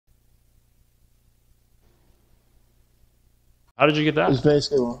How did you get that? It's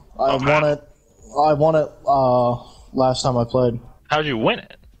basically I won it. I won it last time I played. How did you win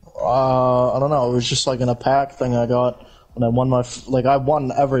it? I don't know. It was just like in a pack thing I got, and I won my I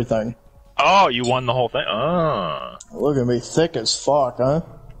won everything. Oh, you won the whole thing. Oh. Look at me, thick as fuck, huh?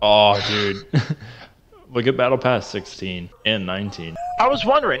 Oh, dude. Look at Battle Pass 16 and 19. I was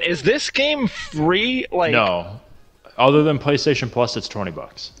wondering, is this game free? Like No. Other than PlayStation Plus, it's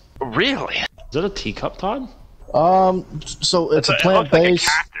 $20. Really? Is that a teacup, Todd? So it's a It looks like a plant-based.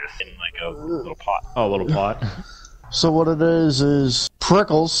 cactus in like a little pot. Oh, a little pot. So what it is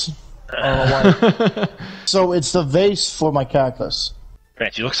prickles. I don't know why. So it's the vase for my cactus.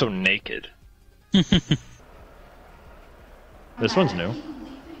 Grant, you look so naked. This one's new.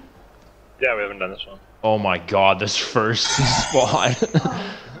 Yeah, we haven't done this one. Oh my god, this first spot.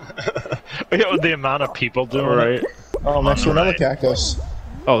 Yeah, with the amount of people doing Right. it. Oh, next to another cactus.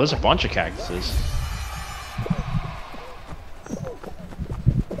 Oh, there's a bunch of cactuses.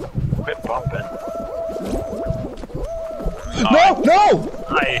 Quit bumping. No!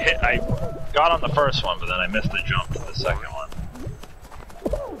 I got on the first one, but then I missed the jump to the second one.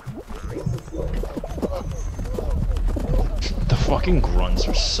 The fucking grunts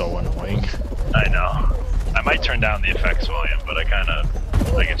are so annoying. I know. I might turn down the effects volume, but I kind of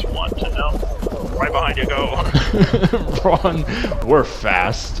think it's one to know. Right behind you, go. Run. We're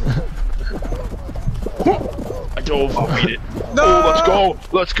fast. I dove. I'll beat it. No! Oh, let's go!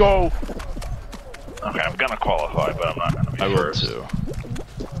 Let's go! Okay, I'm gonna qualify, but I'm not gonna be I will first. too.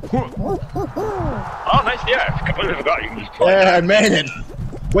 Oh, nice. Yeah, I completely forgot you can just play. Yeah, I made it.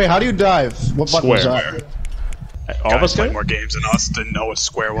 Wait, how do you dive? What button was Square. that? All of us played did? more games than us. Didn't know what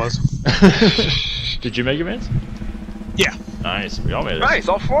square was. Did you make it, Vance? Yeah. Nice. We all made it. Nice,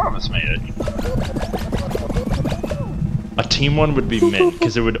 all four of us made it. A team one would be mint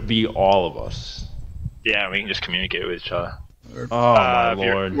because it would be all of us. Yeah, we can just communicate with each other. Oh my If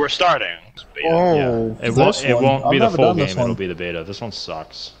you're- lord. We're starting. Beta. Oh, Yeah. It this won't one. be I've the never full done game, this one. it'll be the beta. This one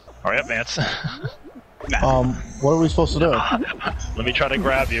sucks. Hurry up, Vance. What are we supposed to do? Let me try to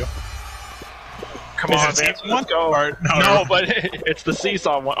grab you. Come Is on, it Vance, one? let's go. Or- No, but it's the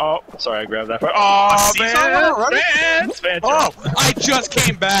seesaw one. Oh, sorry, I grabbed that. Oh, seesaw one already? Vance! Oh, I just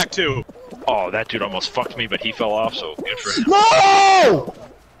came back too. Oh, that dude almost fucked me, but he fell off, so good for him. No!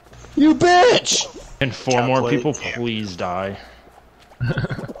 You bitch! Can four more Calculate, people yeah. please die?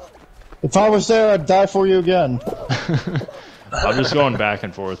 If I was there, I'd die for you again. I'm just going back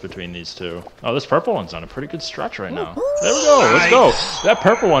and forth between these two. Oh, this purple one's on a pretty good stretch right now. There we go. Let's go. That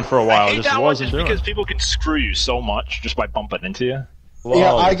purple one for a I while hate just that one wasn't just doing. because people can screw you so much just by bumping into you.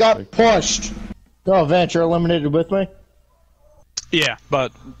 Yeah, I Flawless. got pushed. Oh, Vance, you're eliminated with me? Yeah,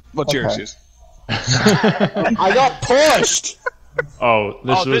 but what's your Okay. excuse? I got pushed! Oh,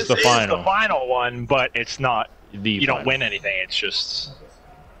 this was the is final. the final one, but it's not. You don't final. win anything. It's just.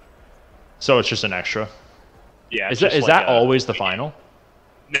 So it's just an extra. Yeah. Is it's that just is like that always the final?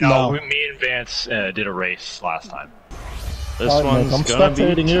 No, No. me and Vance did a race last time. This Alright, one's Nick, I'm gonna be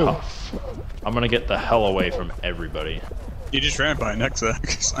spectating you. tough. I'm gonna get the hell away from everybody. You just ran by next to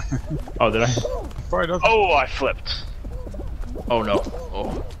Oh, did I? Probably doesn't. Oh, I flipped. Oh no.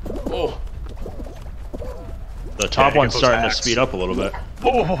 Oh. Oh. The top Yeah, one's get those starting to hacks. speed up a little bit.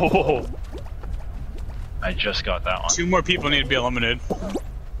 Oh. I just got that one. 2 more people need to be eliminated.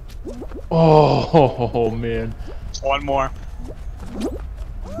 Oh, man. 1 more.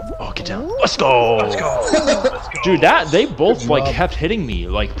 Oh, get down. Let's go. Let's go. Let's go. Dude, they both Good like job. kept hitting me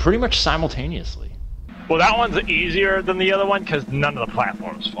like pretty much simultaneously. Well, that one's easier than the other one because none of the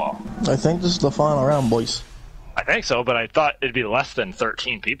platforms fall. I think this is the final round, boys. I think so, but I thought it'd be less than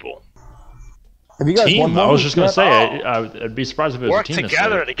 13 people. Have you guys won Team. I one was just gonna yet? say I'd be surprised if it was Work a team.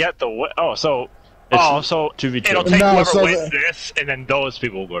 together to get the. So It's so 2v2. it'll take No, whoever so wins the- this, and then those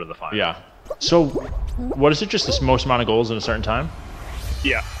people will go to the final. Yeah. So, what is it? Just the most amount of goals in a certain time?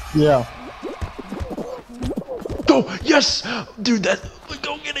 Yeah. Yeah. Go! Yes, dude. That.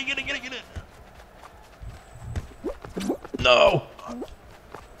 Go get it! No.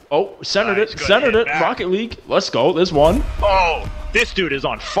 Oh, centered Nice, it. good Centered hit it. back. Rocket League. Let's go. This one. Oh, this dude is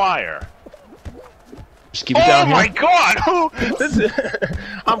on fire. Just keep it down my here. god! Who? This is,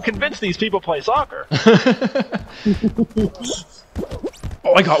 I'm convinced these people play soccer.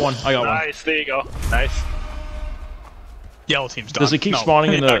 Oh, I got one. Nice, there you go. Nice. Yellow team's done. Does it keep No,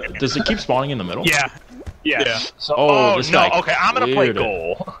 spawning in you're not the? getting Does it keep spawning in the middle? Yeah. Yes. Yeah. So, Oh, this no. guy Okay, I'm gonna play cleared it.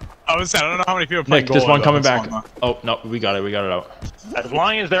 goal. I was saying, I don't know how many people play Nick, goal. there's one though. coming That's back. one, Oh no, we got it. We got it out. As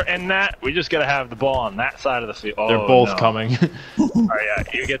long as they're in that, we just gotta have the ball on that side of the field. Oh, They're both no. coming. Alright, yeah,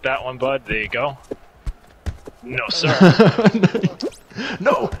 you get that one, bud. There you go. No, sir.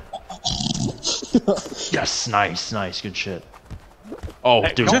 No. Yes, nice, good shit. Oh,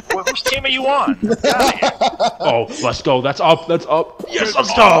 Hey, dude. whose team are you on? Get outta here. Oh, let's go. That's up. That's up. Yes, let's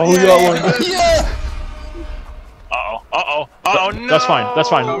go. Oh, We got one. Yeah! Oh no! That's fine. That's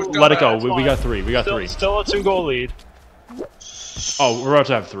fine. Oh, Let it go. that's We fine. got three. We got three. Still a 2-goal lead. Oh, we're about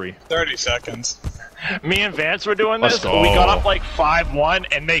to have three. 30 seconds. Me and Vance were doing Let's this, but we got go. up like 5-1,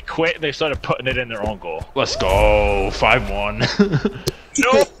 and they quit. And they started putting it in their own goal. Let's go. 5-1.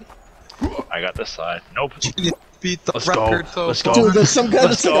 Nope. I got this side. Nope. Beat the Let's go. record so Let's go. far. Dude, there's some guy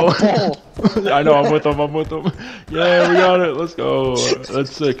that's like a bull. I know. I'm with them. I'm with them. Yeah, we got it. Let's go.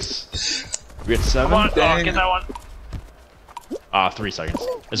 That's 6. We got 7. Come on, Dang. get that one. 3 seconds.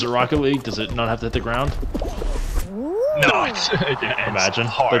 Is it Rocket League? Does it not have to hit the ground? No, it's Imagine.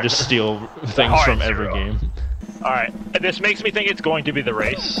 hard. They just steal things Hard from every 0. game. Alright, this makes me think it's going to be the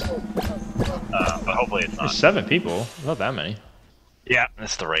race. But hopefully it's not. There's 7 people. Not that many. Yeah,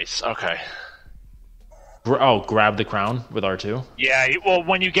 it's the race. Okay. Grab the crown with R2. Yeah, well,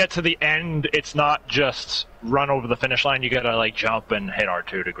 when you get to the end, it's not just run over the finish line. You gotta, like, jump and hit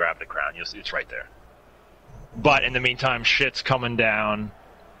R2 to grab the crown. You'll see it's right there. But in the meantime, shit's coming down.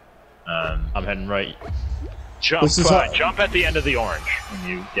 I'm heading right. Jump, This is how- jump at the end of the orange when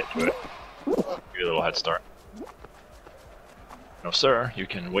you get to it. Give you a little head start. No, sir. You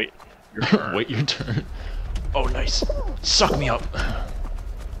can wait your turn. Wait your turn. Oh, nice. Suck me up.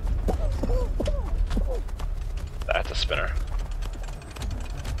 That's a spinner.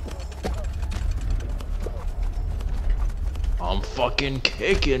 I'm fucking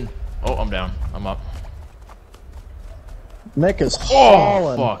kicking. Oh, I'm down. I'm up. Nick is Oh,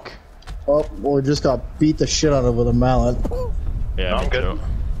 hauling. fuck. Oh, well, we just got beat the shit out of with a mallet. Yeah, No, me I'm good. too.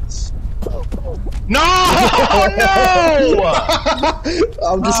 No! No!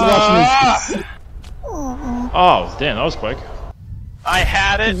 I'm just watching Oh, damn, that was quick. I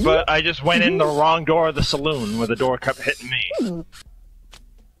had it, but I just went in the wrong door of the saloon where the door kept hitting me.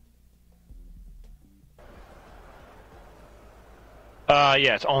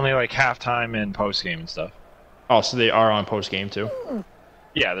 Yeah, it's only like halftime and postgame and stuff. Oh, so they are on post game too.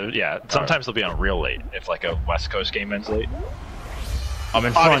 Yeah, yeah. Sometimes they'll be on real late if like a West Coast game ends late. I'm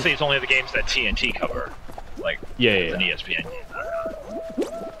in front. Obviously, it's only the games that TNT cover, like Yeah, an yeah. ESPN game.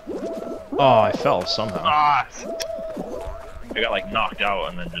 Oh, I fell somehow. Ah! I got like knocked out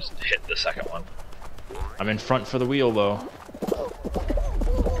and then just hit the second one. I'm in front for the wheel though.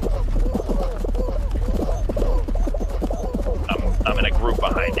 I'm in a group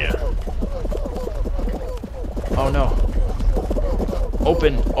behind you. Oh no.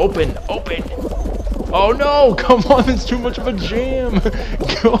 Open, open, open. Oh no, come on, it's too much of a jam.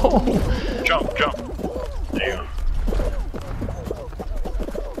 Go. Jump, jump. There you go.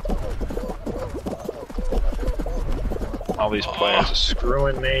 All these players are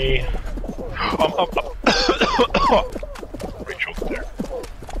screwing me. Up. Right choke there.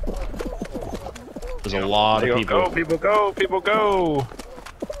 There's a lot There of you go. people. Go, people, go!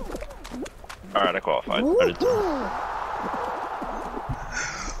 Alright, I qualified. I did too.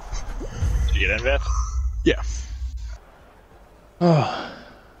 Did you get in, Vance? Yeah. Oh.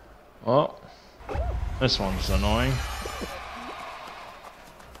 Well, this one's annoying.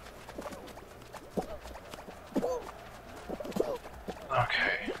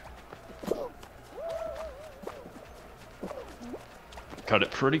 Okay. Cut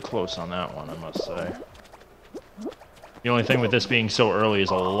it pretty close on that one, I must say. The only thing with this being so early is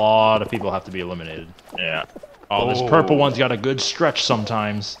a lot of people have to be eliminated. Yeah. Oh, this purple one's got a good stretch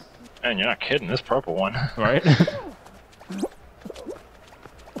sometimes, Man, you're not kidding, this purple one. right?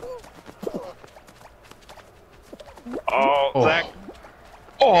 Oh, Zach.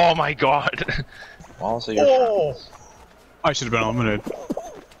 Oh my god. Also, your I should have been eliminated.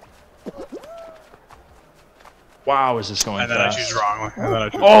 Wow, is this going And then I fast? choose wrongly. And then I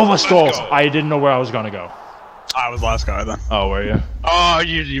choose Oh, let's go! I didn't know where I was gonna go. I was the last guy then. Oh, were you? Oh,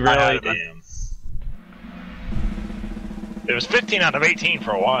 you I really had it, did. It was 15 out of 18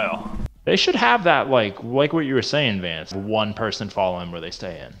 for a while. They should have that, like what you were saying, Vance. One person following where they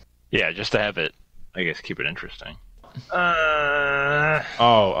stay in. Yeah, just to have it, I guess, keep it interesting.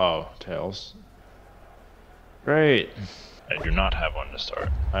 Oh, Tails. Great. I do not have one to start.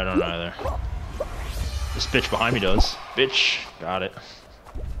 I don't either. This bitch behind me does. Bitch, got it.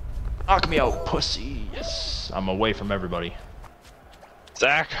 Knock me out, pussy. Yes. I'm away from everybody.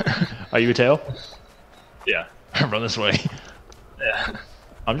 Zach? Are you a tail? Yeah. Run this way. Yeah.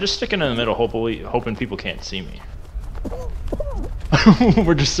 I'm just sticking in the middle, hoping people can't see me.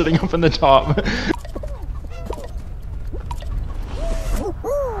 We're just sitting up in the top.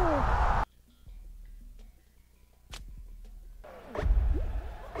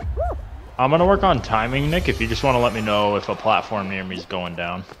 I'm gonna work on timing, Nick, if you just want to let me know if a platform near me is going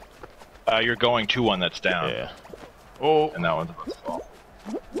down. You're going to one that's down. Yeah. Oh. And that one's about to fall.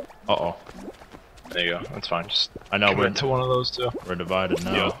 Uh-oh. There you go. That's fine. Just I know, commit to one of those two. we're divided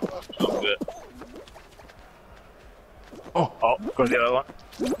now. Yeah. Sounds good. Oh. Oh, go to the other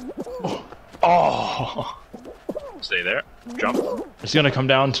one. Oh. Stay there. Jump. It's gonna come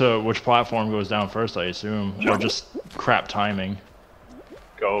down to which platform goes down first, I assume. Or just crap timing.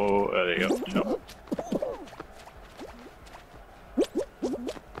 Go. There you go. Jump.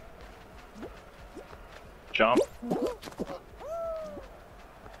 Jump.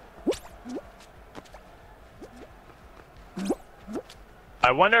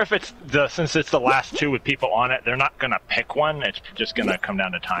 I wonder if it's since it's the last two with people on it, they're not gonna pick one. It's just gonna come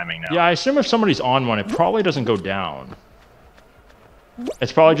down to timing now. Yeah, I assume if somebody's on one, it probably doesn't go down.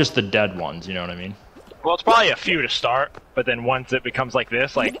 It's probably just the dead ones, you know what I mean? Well, it's probably a few to start, but then once it becomes like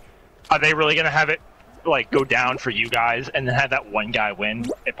this, like, are they really gonna have it like go down for you guys and then have that one guy win?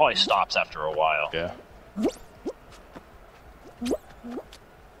 It probably stops after a while. Yeah.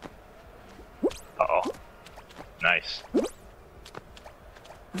 Uh-oh. Nice.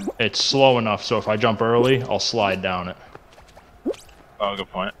 It's slow enough, so if I jump early, I'll slide down it. Oh, good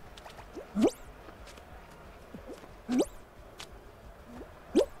point.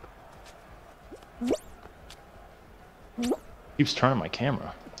 Keeps turning my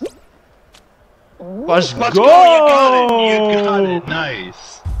camera. Let's go! You got it! You got it!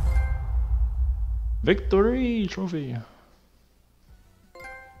 Nice. Victory trophy.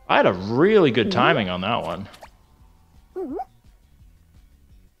 I had a really good timing on that one.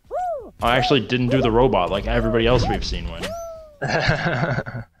 I actually didn't do the robot like everybody else we've seen win.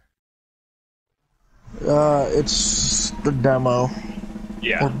 It's the demo.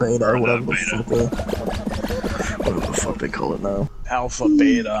 Yeah. Or beta, or whatever beta. the fuck they call it now. Alpha,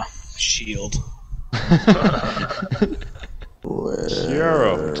 beta, shield.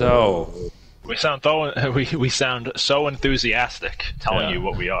 Zero. We sound so enthusiastic telling you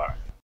what we are.